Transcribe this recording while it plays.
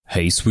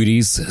Hey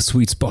Sweeties,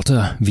 Sweet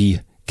Spotter, wie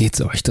geht's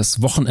euch?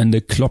 Das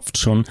Wochenende klopft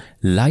schon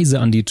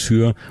leise an die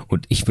Tür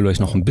und ich will euch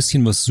noch ein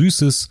bisschen was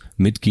Süßes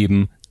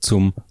mitgeben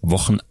zum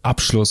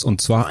Wochenabschluss und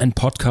zwar ein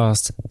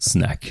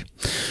Podcast-Snack.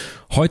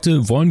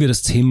 Heute wollen wir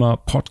das Thema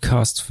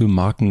Podcast für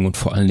Marken und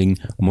vor allen Dingen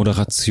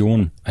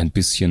Moderation ein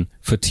bisschen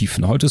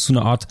vertiefen. Heute ist so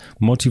eine Art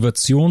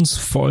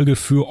Motivationsfolge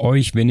für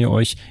euch, wenn ihr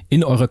euch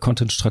in eurer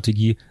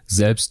Content-Strategie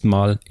selbst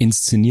mal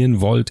inszenieren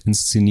wollt,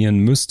 inszenieren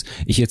müsst.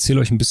 Ich erzähle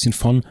euch ein bisschen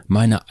von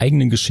meiner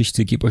eigenen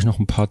Geschichte, gebe euch noch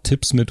ein paar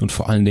Tipps mit und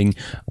vor allen Dingen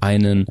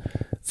einen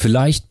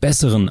vielleicht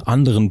besseren,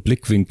 anderen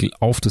Blickwinkel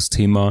auf das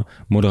Thema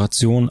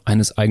Moderation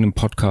eines eigenen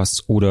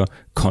Podcasts oder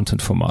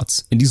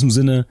Content-Formats. In diesem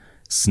Sinne,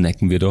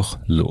 snacken wir doch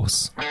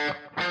los.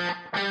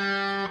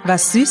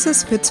 Was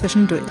Süßes für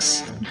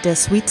zwischendurch. Der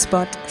Sweet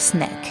Spot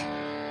Snack.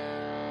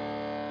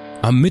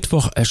 Am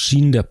Mittwoch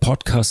erschien der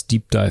Podcast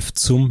Deep Dive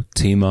zum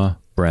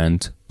Thema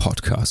Brand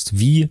Podcast.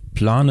 Wie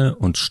plane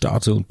und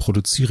starte und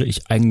produziere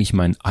ich eigentlich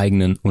meinen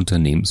eigenen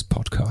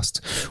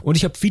Unternehmenspodcast? Und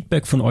ich habe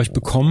Feedback von euch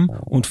bekommen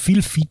und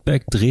viel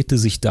Feedback drehte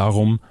sich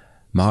darum,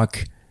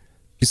 Marc,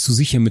 bist du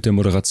sicher mit der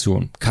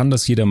Moderation? Kann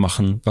das jeder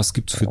machen? Was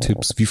gibt's für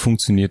Tipps? Wie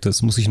funktioniert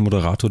das? Muss ich einen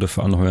Moderator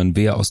dafür anheuern?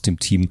 Wer aus dem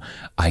Team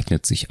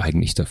eignet sich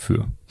eigentlich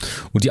dafür?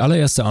 Und die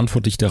allererste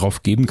Antwort, die ich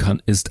darauf geben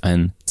kann, ist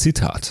ein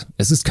Zitat.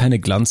 Es ist keine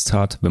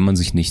Glanztat, wenn man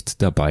sich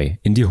nicht dabei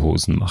in die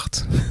Hosen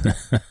macht.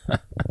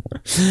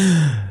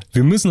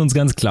 Wir müssen uns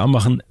ganz klar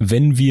machen,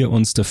 wenn wir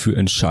uns dafür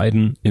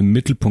entscheiden, im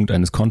Mittelpunkt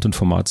eines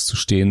Content-Formats zu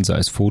stehen, sei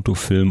es Foto,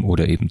 Film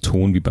oder eben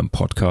Ton wie beim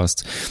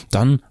Podcast,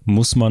 dann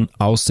muss man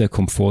aus der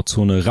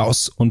Komfortzone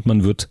raus und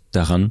man wird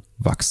daran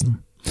wachsen.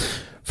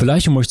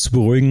 Vielleicht, um euch zu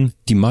beruhigen,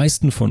 die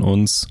meisten von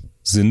uns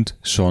sind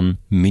schon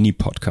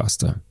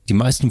Mini-Podcaster. Die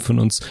meisten von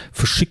uns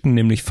verschicken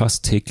nämlich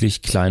fast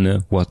täglich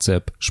kleine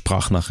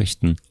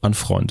WhatsApp-Sprachnachrichten an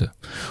Freunde.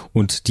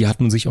 Und die hat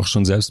man sich auch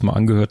schon selbst mal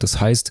angehört. Das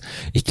heißt,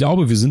 ich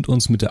glaube, wir sind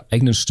uns mit der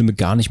eigenen Stimme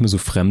gar nicht mehr so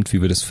fremd,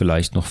 wie wir das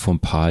vielleicht noch vor ein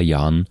paar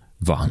Jahren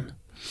waren.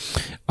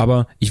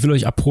 Aber ich will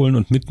euch abholen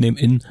und mitnehmen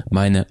in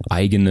meine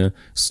eigene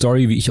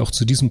Story, wie ich auch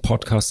zu diesem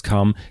Podcast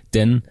kam,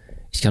 denn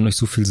ich kann euch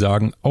so viel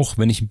sagen, auch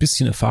wenn ich ein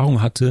bisschen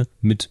Erfahrung hatte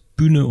mit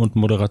Bühne und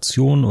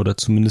Moderation oder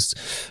zumindest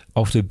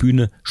auf der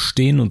Bühne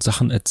stehen und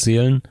Sachen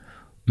erzählen,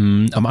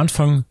 am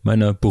Anfang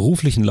meiner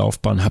beruflichen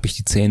Laufbahn habe ich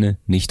die Zähne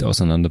nicht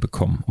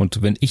auseinanderbekommen.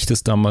 Und wenn ich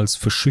das damals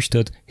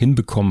verschüchtert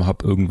hinbekommen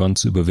habe, irgendwann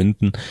zu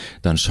überwinden,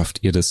 dann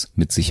schafft ihr das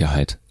mit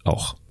Sicherheit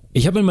auch.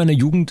 Ich habe in meiner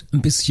Jugend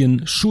ein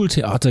bisschen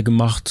Schultheater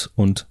gemacht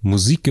und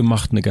Musik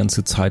gemacht eine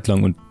ganze Zeit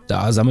lang und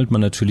da sammelt man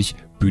natürlich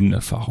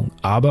Bühnenerfahrung.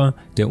 Aber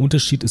der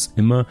Unterschied ist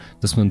immer,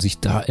 dass man sich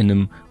da in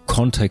einem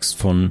Kontext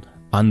von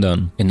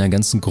anderen, in einer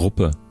ganzen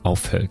Gruppe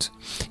aufhält.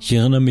 Ich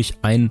erinnere mich,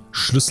 ein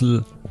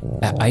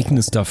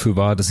Schlüsselereignis dafür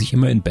war, dass ich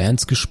immer in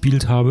Bands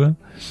gespielt habe.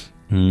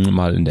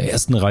 Mal in der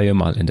ersten Reihe,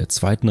 mal in der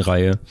zweiten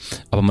Reihe.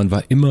 Aber man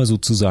war immer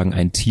sozusagen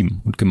ein Team.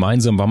 Und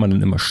gemeinsam war man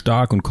dann immer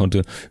stark und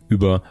konnte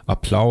über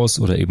Applaus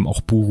oder eben auch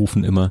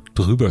Buhrufen immer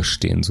drüber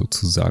stehen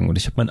sozusagen. Und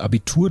ich habe mein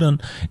Abitur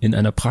dann in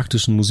einer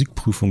praktischen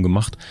Musikprüfung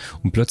gemacht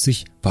und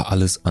plötzlich war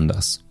alles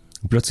anders.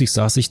 Und plötzlich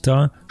saß ich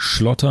da,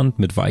 schlotternd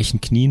mit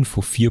weichen Knien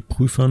vor 4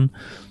 Prüfern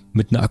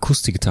mit einer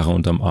Akustikgitarre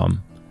unterm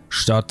Arm.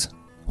 Statt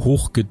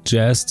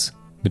hochgejazzt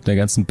mit einer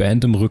ganzen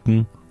Band im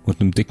Rücken und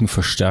einem dicken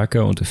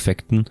Verstärker und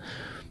Effekten.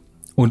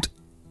 Und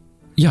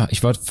ja,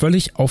 ich war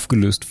völlig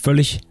aufgelöst,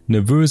 völlig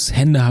nervös,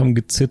 Hände haben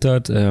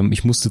gezittert,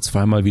 ich musste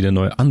zweimal wieder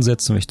neu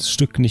ansetzen, weil ich das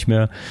Stück nicht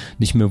mehr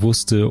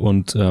wusste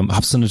und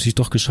habe es dann natürlich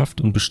doch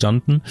geschafft und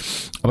bestanden.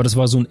 Aber das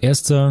war so ein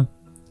erster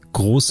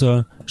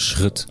großer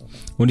Schritt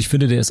und ich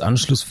finde, der ist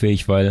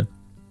anschlussfähig, weil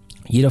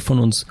jeder von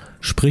uns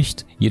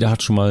spricht, jeder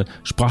hat schon mal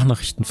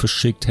Sprachnachrichten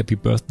verschickt, Happy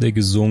Birthday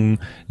gesungen,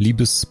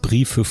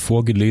 Liebesbriefe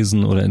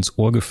vorgelesen oder ins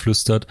Ohr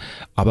geflüstert,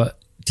 aber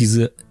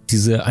diese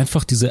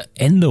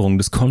Änderung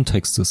des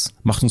Kontextes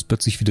macht uns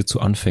plötzlich wieder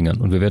zu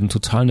Anfängern und wir werden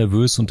total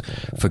nervös und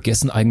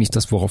vergessen eigentlich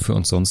das, worauf wir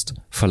uns sonst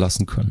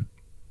verlassen können.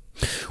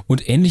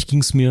 Und ähnlich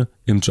ging es mir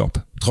im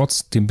Job.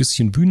 Trotz dem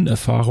bisschen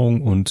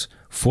Bühnenerfahrung und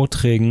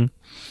Vorträgen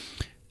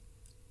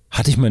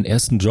hatte ich meinen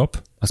ersten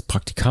Job als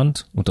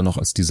Praktikant und dann auch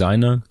als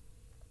Designer.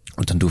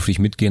 Und dann durfte ich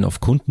mitgehen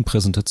auf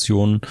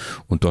Kundenpräsentationen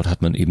und dort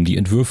hat man eben die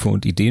Entwürfe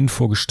und Ideen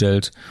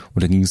vorgestellt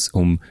und dann ging es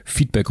um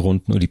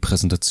Feedbackrunden und die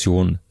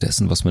Präsentation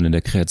dessen, was man in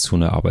der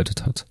Kreation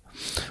erarbeitet hat.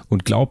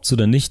 Und glaubt's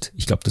oder nicht,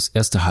 ich glaube, das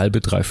erste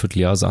halbe, dreiviertel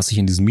Jahr saß ich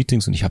in diesen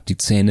Meetings und ich habe die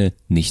Zähne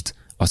nicht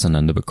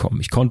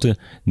auseinanderbekommen. Ich konnte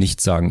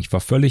nichts sagen. Ich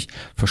war völlig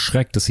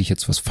verschreckt, dass ich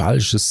jetzt was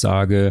Falsches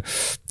sage,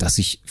 dass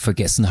ich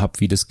vergessen habe,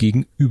 wie das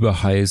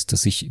Gegenüber heißt,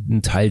 dass ich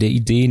einen Teil der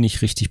Idee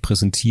nicht richtig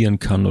präsentieren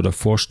kann oder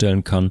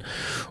vorstellen kann.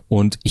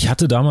 Und ich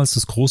hatte damals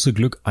das große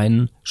Glück,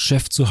 einen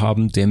Chef zu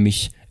haben, der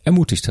mich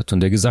ermutigt hat und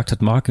der gesagt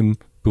hat, Marc, im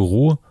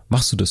Büro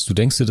machst du das, du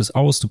denkst dir das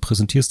aus, du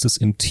präsentierst das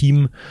im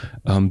Team,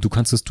 du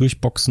kannst das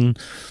durchboxen.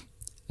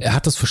 Er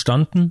hat das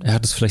verstanden, er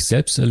hat es vielleicht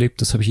selbst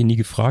erlebt, das habe ich ihn nie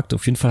gefragt.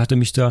 Auf jeden Fall hat er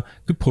mich da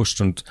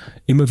gepusht und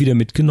immer wieder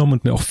mitgenommen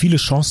und mir auch viele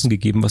Chancen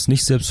gegeben, was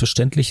nicht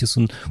selbstverständlich ist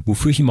und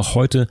wofür ich ihm auch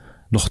heute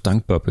noch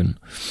dankbar bin.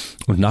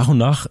 Und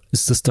nach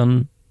ist das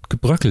dann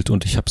gebröckelt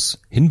und ich habe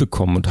es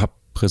hinbekommen und habe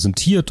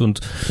präsentiert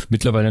und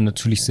mittlerweile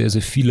natürlich sehr,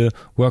 sehr viele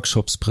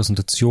Workshops,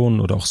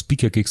 Präsentationen oder auch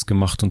Speaker-Gigs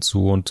gemacht und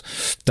so. Und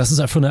das ist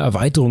einfach eine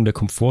Erweiterung der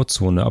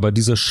Komfortzone. Aber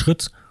dieser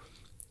Schritt,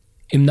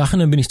 im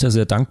Nachhinein bin ich da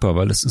sehr dankbar,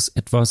 weil es ist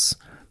etwas,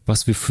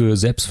 was wir für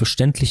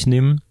selbstverständlich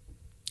nehmen,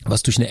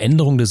 was durch eine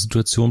Änderung der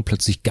Situation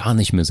plötzlich gar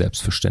nicht mehr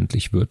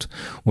selbstverständlich wird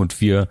und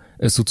wir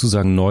es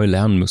sozusagen neu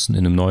lernen müssen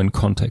in einem neuen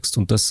Kontext.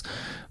 Und das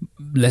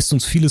lässt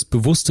uns vieles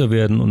bewusster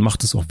werden und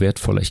macht es auch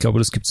wertvoller. Ich glaube,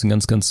 das gibt es in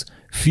ganz, ganz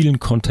vielen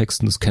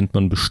Kontexten. Das kennt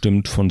man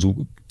bestimmt von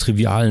so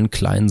trivialen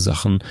kleinen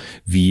Sachen,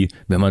 wie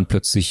wenn man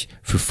plötzlich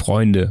für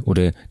Freunde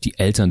oder die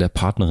Eltern der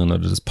Partnerin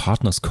oder des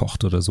Partners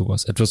kocht oder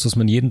sowas. Etwas, was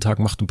man jeden Tag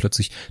macht und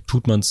plötzlich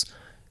tut man es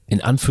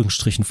in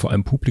Anführungsstrichen vor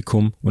einem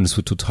Publikum und es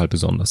wird total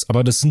besonders.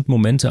 Aber das sind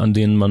Momente, an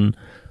denen man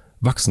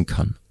wachsen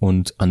kann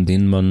und an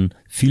denen man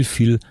viel,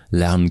 viel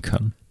lernen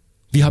kann.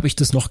 Wie habe ich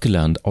das noch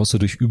gelernt, außer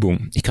durch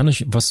Übung? Ich kann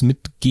euch was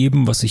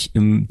mitgeben, was ich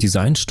im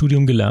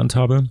Designstudium gelernt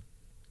habe.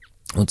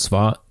 Und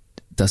zwar,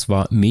 das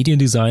war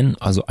Mediendesign,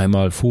 also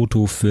einmal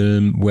Foto,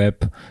 Film,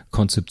 Web,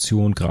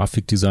 Konzeption,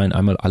 Grafikdesign,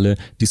 einmal alle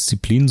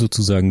Disziplinen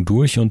sozusagen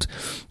durch. Und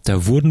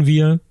da wurden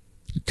wir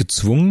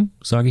gezwungen,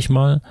 sage ich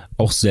mal,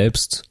 auch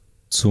selbst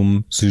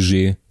zum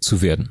Sujet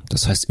zu werden.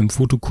 Das heißt, im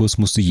Fotokurs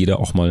musste jeder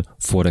auch mal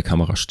vor der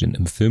Kamera stehen.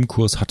 Im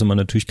Filmkurs hatte man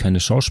natürlich keine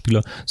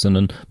Schauspieler,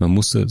 sondern man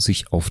musste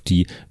sich auf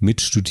die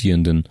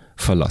Mitstudierenden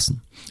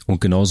verlassen. Und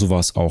genauso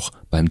war es auch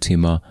beim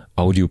Thema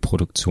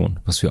Audioproduktion,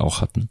 was wir auch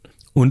hatten.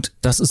 Und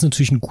das ist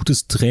natürlich ein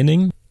gutes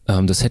Training.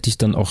 Das hätte ich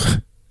dann auch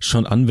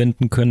schon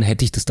anwenden können,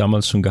 hätte ich das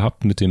damals schon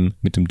gehabt mit dem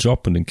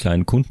Job und den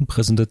kleinen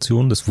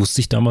Kundenpräsentationen. Das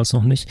wusste ich damals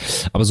noch nicht.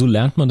 Aber so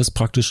lernt man das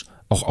praktisch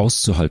auch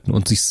auszuhalten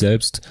und sich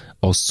selbst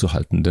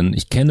auszuhalten. Denn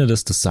ich kenne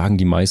das sagen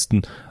die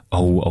meisten,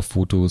 auf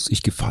Fotos,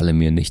 ich gefalle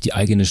mir nicht. Die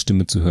eigene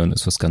Stimme zu hören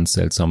ist was ganz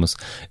Seltsames.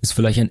 Ist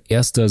vielleicht ein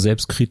erster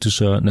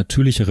selbstkritischer,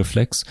 natürlicher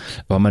Reflex,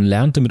 aber man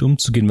lernt damit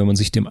umzugehen, wenn man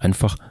sich dem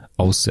einfach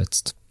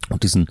aussetzt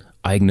und diesen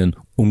eigenen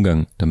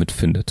Umgang damit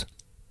findet.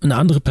 Eine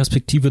andere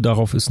Perspektive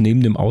darauf ist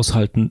neben dem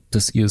Aushalten,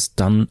 dass ihr es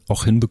dann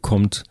auch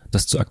hinbekommt,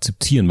 das zu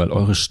akzeptieren, weil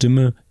eure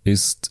Stimme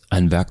ist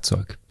ein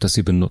Werkzeug, das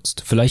ihr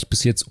benutzt. Vielleicht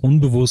bis jetzt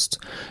unbewusst,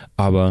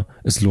 aber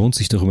es lohnt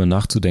sich darüber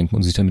nachzudenken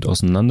und sich damit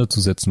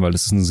auseinanderzusetzen, weil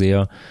es ist ein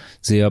sehr,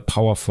 sehr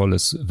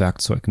powervolles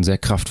Werkzeug, ein sehr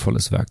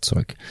kraftvolles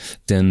Werkzeug.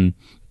 Denn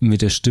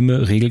mit der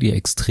Stimme regelt ihr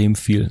extrem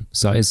viel,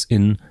 sei es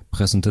in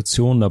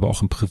Präsentationen, aber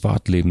auch im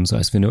Privatleben, sei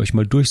es, wenn ihr euch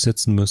mal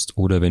durchsetzen müsst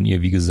oder wenn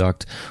ihr, wie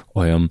gesagt,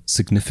 eurem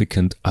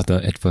Significant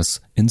Other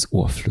etwas ins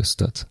Ohr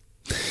flüstert.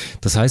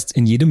 Das heißt,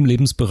 in jedem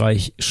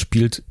Lebensbereich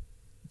spielt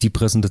die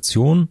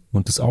Präsentation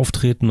und das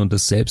Auftreten und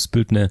das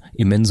Selbstbild eine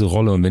immense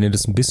Rolle. Und wenn ihr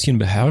das ein bisschen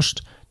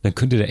beherrscht, dann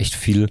könnt ihr da echt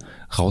viel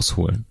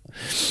rausholen.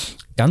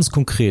 Ganz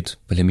konkret,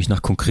 weil ihr mich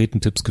nach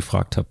konkreten Tipps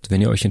gefragt habt,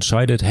 wenn ihr euch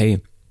entscheidet,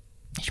 hey,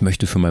 ich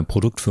möchte für mein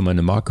Produkt, für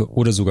meine Marke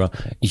oder sogar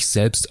ich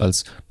selbst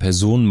als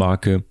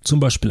Personenmarke zum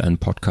Beispiel einen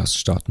Podcast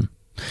starten,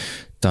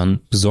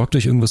 dann besorgt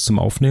euch irgendwas zum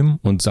Aufnehmen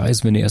und sei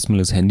es, wenn ihr erstmal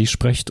das Handy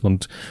sprecht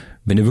und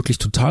wenn ihr wirklich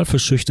total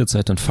verschüchtert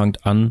seid, dann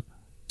fangt an,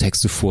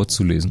 Texte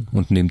vorzulesen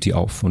und nehmt die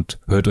auf und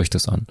hört euch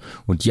das an.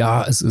 Und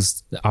ja, es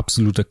ist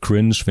absoluter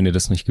Cringe, wenn ihr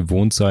das nicht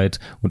gewohnt seid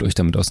und euch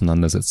damit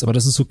auseinandersetzt, aber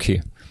das ist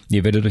okay.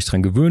 Ihr werdet euch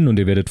dran gewöhnen und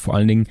ihr werdet vor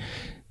allen Dingen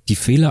die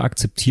Fehler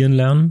akzeptieren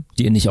lernen,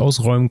 die ihr nicht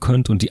ausräumen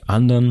könnt und die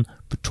anderen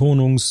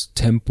Betonungs-,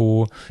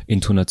 Tempo-,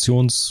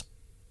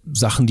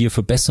 Intonationssachen, die ihr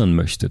verbessern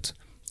möchtet,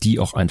 die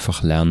auch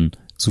einfach lernen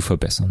zu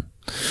verbessern.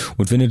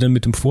 Und wenn ihr dann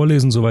mit dem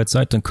Vorlesen soweit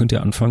seid, dann könnt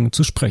ihr anfangen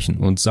zu sprechen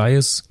und sei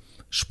es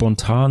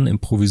spontan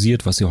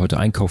improvisiert, was ihr heute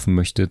einkaufen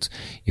möchtet.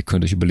 Ihr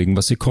könnt euch überlegen,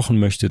 was ihr kochen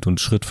möchtet und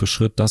Schritt für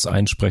Schritt das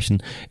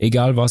einsprechen.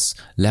 Egal was,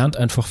 lernt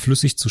einfach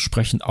flüssig zu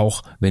sprechen,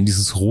 auch wenn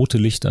dieses rote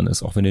Licht an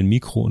ist, auch wenn ihr ein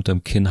Mikro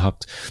unterm Kinn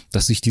habt,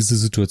 dass sich diese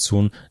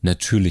Situation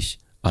natürlich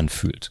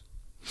anfühlt.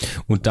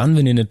 Und dann,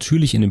 wenn ihr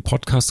natürlich in den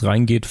Podcast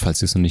reingeht,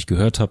 falls ihr es noch nicht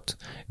gehört habt,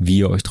 wie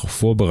ihr euch darauf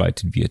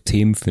vorbereitet, wie ihr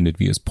Themen findet,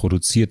 wie ihr es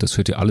produziert, das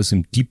hört ihr alles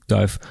im Deep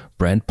Dive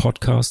Brand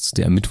Podcasts,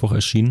 der am Mittwoch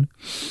erschien.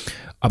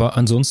 Aber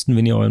ansonsten,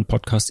 wenn ihr euren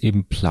Podcast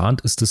eben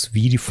plant, ist es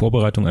wie die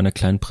Vorbereitung einer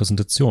kleinen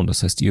Präsentation.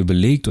 Das heißt, ihr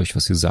überlegt euch,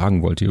 was ihr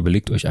sagen wollt. Ihr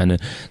überlegt euch eine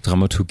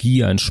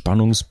Dramaturgie, einen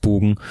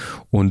Spannungsbogen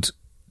und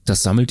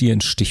das sammelt ihr in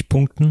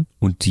Stichpunkten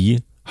und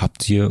die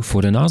habt ihr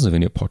vor der Nase,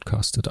 wenn ihr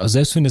podcastet. Also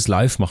selbst wenn ihr es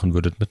live machen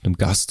würdet mit einem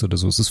Gast oder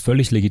so, es ist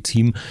völlig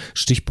legitim,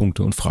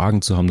 Stichpunkte und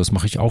Fragen zu haben. Das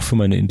mache ich auch für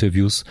meine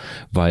Interviews,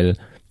 weil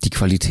die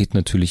Qualität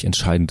natürlich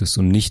entscheidend ist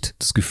und nicht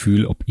das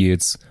Gefühl, ob ihr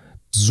jetzt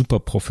super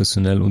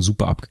professionell und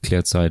super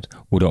abgeklärt seid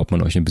oder ob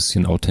man euch ein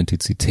bisschen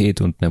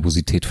Authentizität und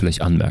Nervosität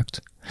vielleicht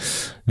anmerkt.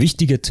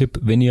 Wichtiger Tipp,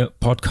 wenn ihr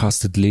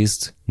podcastet,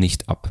 lest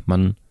nicht ab.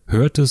 Man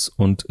hört es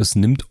und es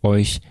nimmt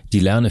euch die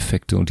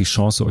Lerneffekte und die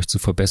Chance, euch zu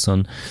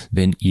verbessern,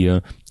 wenn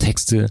ihr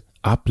Texte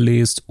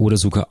ablest oder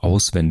sogar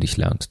auswendig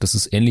lernt. Das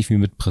ist ähnlich wie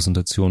mit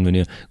Präsentationen. Wenn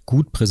ihr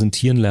gut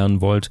präsentieren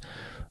lernen wollt,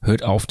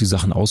 hört auf, die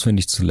Sachen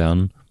auswendig zu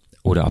lernen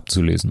oder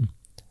abzulesen.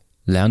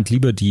 Lernt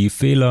lieber die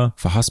Fehler,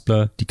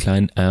 Verhaspler, die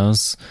kleinen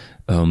Rs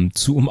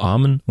zu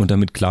umarmen und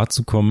damit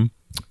klarzukommen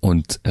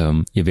und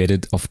ihr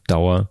werdet auf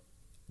Dauer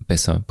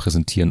besser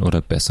präsentieren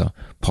oder besser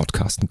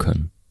podcasten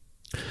können.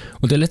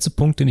 Und der letzte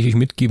Punkt, den ich euch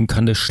mitgeben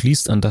kann, der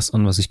schließt an das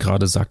an, was ich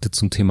gerade sagte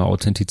zum Thema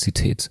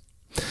Authentizität.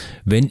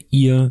 Wenn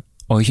ihr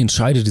euch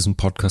entscheidet, diesen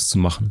Podcast zu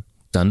machen,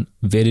 dann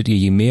werdet ihr,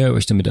 je mehr ihr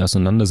euch damit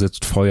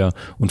auseinandersetzt, Feuer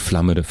und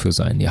Flamme dafür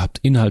sein. Ihr habt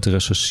Inhalte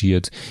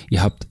recherchiert,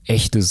 ihr habt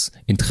echtes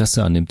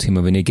Interesse an dem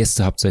Thema. Wenn ihr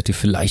Gäste habt, seid ihr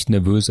vielleicht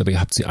nervös, aber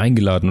ihr habt sie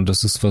eingeladen und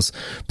das ist was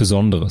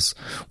Besonderes.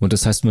 Und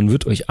das heißt, man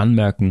wird euch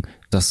anmerken,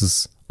 dass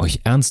es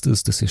euch ernst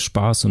ist, dass ihr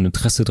Spaß und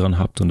Interesse dran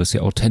habt und dass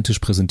ihr authentisch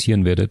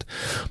präsentieren werdet.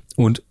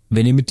 Und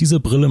wenn ihr mit dieser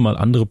Brille mal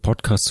andere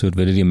Podcasts hört,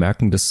 werdet ihr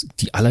merken, dass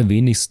die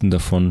allerwenigsten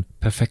davon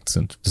perfekt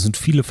sind. Das sind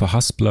viele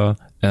Verhaspler,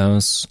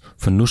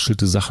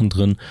 vernuschelte Sachen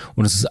drin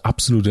und es ist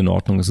absolut in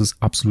Ordnung, es ist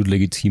absolut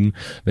legitim,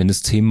 wenn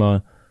das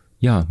Thema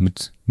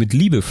mit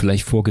Liebe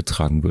vielleicht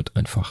vorgetragen wird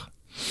einfach.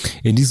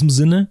 In diesem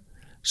Sinne,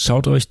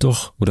 schaut euch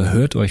doch oder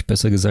hört euch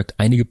besser gesagt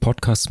einige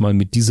Podcasts mal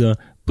mit dieser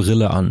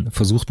Brille an.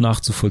 Versucht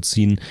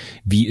nachzuvollziehen,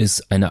 wie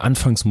ist eine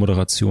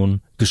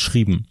Anfangsmoderation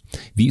geschrieben?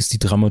 Wie ist die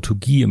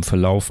Dramaturgie im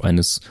Verlauf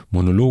eines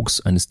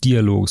Monologs, eines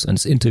Dialogs,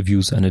 eines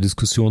Interviews, einer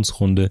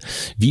Diskussionsrunde?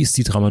 Wie ist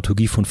die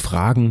Dramaturgie von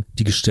Fragen,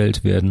 die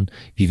gestellt werden?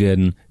 Wie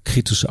werden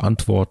kritische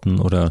Antworten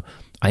oder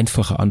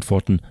einfache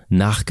Antworten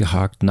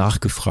nachgehakt,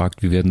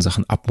 nachgefragt, wie werden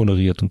Sachen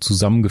abmoderiert und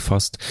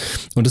zusammengefasst.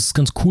 Und das ist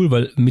ganz cool,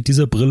 weil mit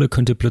dieser Brille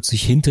könnt ihr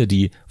plötzlich hinter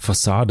die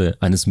Fassade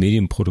eines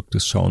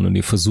Medienproduktes schauen und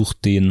ihr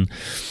versucht den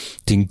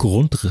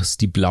Grundriss,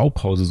 die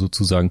Blaupause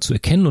sozusagen zu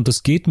erkennen und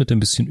das geht mit ein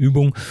bisschen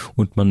Übung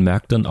und man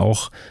merkt dann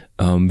auch,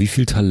 wie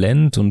viel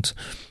Talent und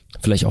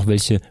vielleicht auch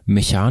welche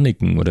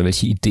Mechaniken oder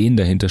welche Ideen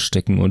dahinter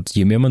stecken und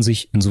je mehr man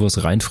sich in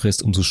sowas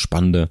reinfräst, umso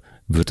spannender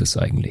wird es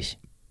eigentlich.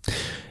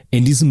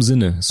 In diesem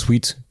Sinne,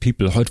 Sweet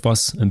People, heute war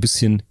es ein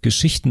bisschen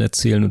Geschichten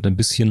erzählen und ein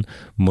bisschen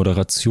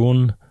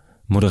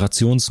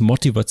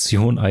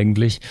Moderationsmotivation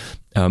eigentlich.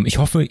 Ich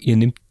hoffe, ihr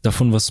nehmt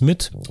davon was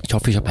mit. Ich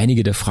hoffe, ich habe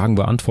einige der Fragen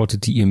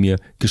beantwortet, die ihr mir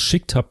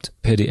geschickt habt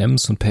per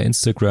DMs und per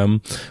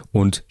Instagram.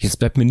 Und jetzt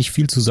bleibt mir nicht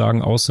viel zu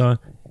sagen, außer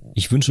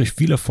ich wünsche euch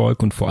viel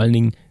Erfolg und vor allen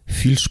Dingen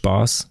viel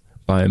Spaß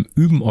beim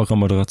Üben eurer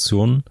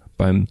Moderation,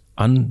 beim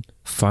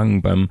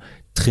Anfangen, beim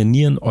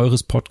Trainieren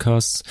eures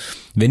Podcasts.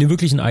 Wenn ihr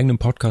wirklich einen eigenen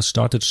Podcast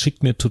startet,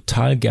 schickt mir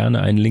total gerne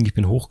einen Link. Ich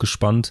bin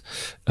hochgespannt,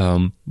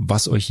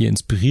 was euch hier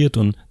inspiriert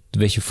und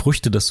welche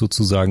Früchte das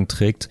sozusagen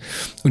trägt.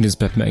 Und jetzt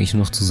bleibt mir eigentlich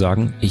nur noch zu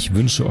sagen, ich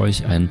wünsche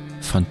euch ein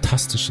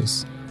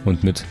fantastisches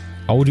und mit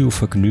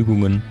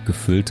Audiovergnügungen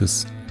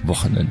gefülltes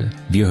Wochenende.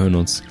 Wir hören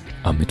uns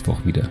am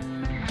Mittwoch wieder.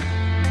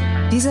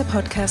 Dieser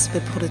Podcast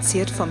wird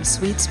produziert vom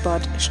Sweet Spot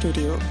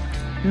Studio.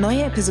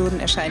 Neue Episoden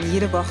erscheinen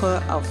jede Woche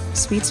auf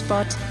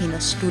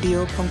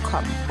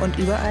sweetspot-studio.com und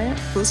überall,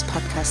 wo es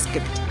Podcasts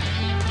gibt.